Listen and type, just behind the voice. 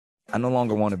I no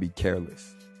longer want to be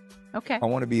careless. Okay. I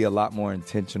want to be a lot more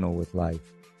intentional with life,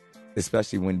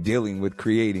 especially when dealing with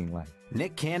creating life.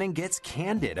 Nick Cannon gets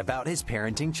candid about his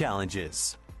parenting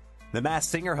challenges. The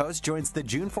Masked Singer host joins the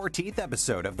June 14th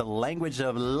episode of the Language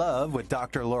of Love with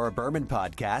Dr. Laura Berman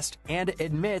podcast and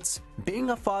admits being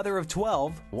a father of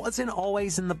 12 wasn't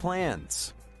always in the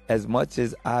plans. As much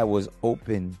as I was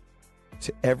open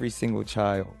to every single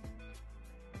child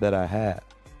that I had,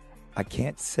 I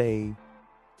can't say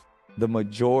the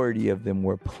majority of them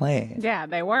were planned. Yeah,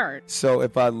 they weren't. So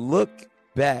if I look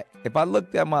back, if I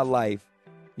looked at my life,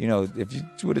 you know, if you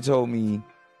would have told me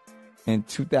in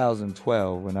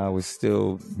 2012 when I was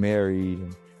still married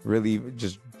and really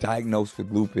just diagnosed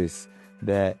with lupus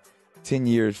that 10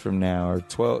 years from now or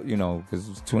 12, you know, because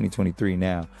it's 2023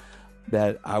 now,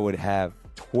 that I would have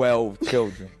 12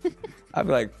 children. I'd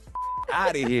be like,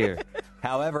 out of here.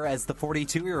 However, as the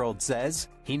 42-year-old says,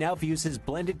 he now views his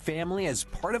blended family as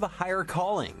part of a higher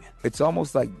calling. It's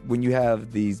almost like when you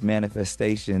have these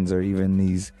manifestations or even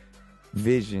these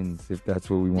visions, if that's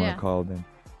what we want to call them,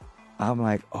 I'm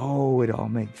like, oh, it all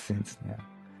makes sense now.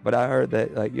 But I heard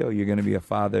that, like, yo, you're going to be a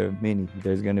father of many.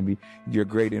 There's going to be your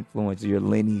great influence, your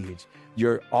lineage.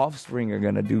 Your offspring are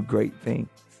going to do great things.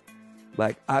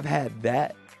 Like, I've had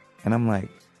that, and I'm like,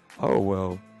 oh,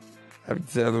 well,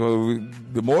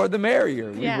 the more the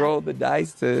merrier. We roll the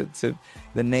dice to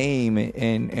the name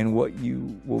and what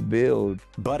you will build.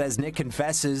 But as Nick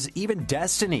confesses, even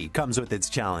destiny comes with its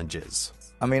challenges.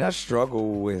 I mean, I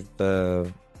struggle with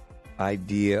the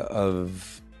idea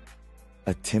of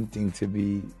attempting to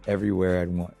be everywhere at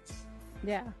once.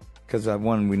 Yeah. Because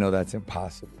one, we know that's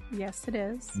impossible. Yes, it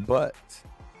is. But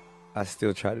I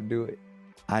still try to do it.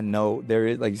 I know there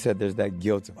is, like you said, there's that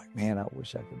guilt of like, man, I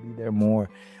wish I could be there more.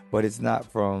 But it's not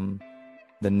from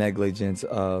the negligence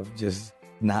of just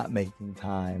not making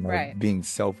time or being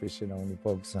selfish and only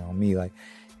focusing on me. Like,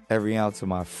 every ounce of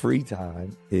my free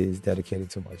time is dedicated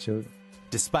to my children.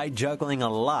 Despite juggling a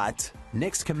lot,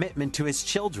 Nick's commitment to his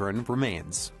children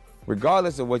remains.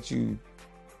 Regardless of what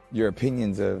your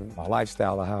opinions of my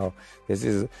lifestyle or how this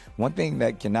is, one thing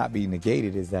that cannot be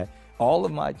negated is that all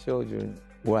of my children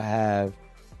will have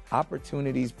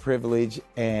opportunities, privilege,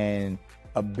 and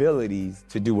abilities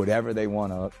to do whatever they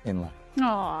want in life.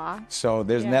 Aww. So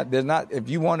there's not, if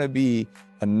you want to be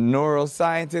a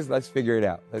neuroscientist, let's figure it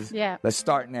out. Let's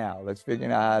start now. Let's figure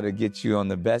out how to get you on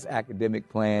the best academic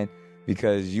plan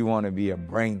because you want to be a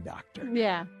brain doctor.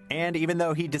 Yeah. And even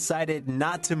though he decided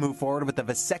not to move forward with the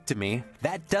vasectomy,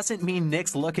 that doesn't mean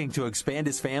Nick's looking to expand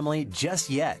his family just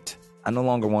yet. I no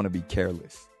longer want to be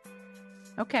careless.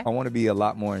 Okay. I want to be a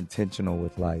lot more intentional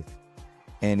with life,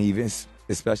 and even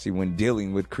especially when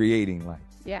dealing with creating life.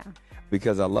 Yeah.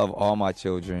 Because I love all my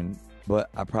children, but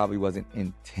I probably wasn't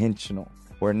intentional.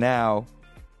 Where now,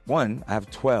 one, I have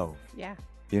 12. Yeah.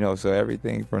 You know, so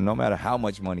everything from no matter how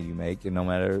much money you make and no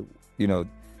matter, you know,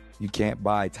 you can't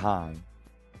buy time.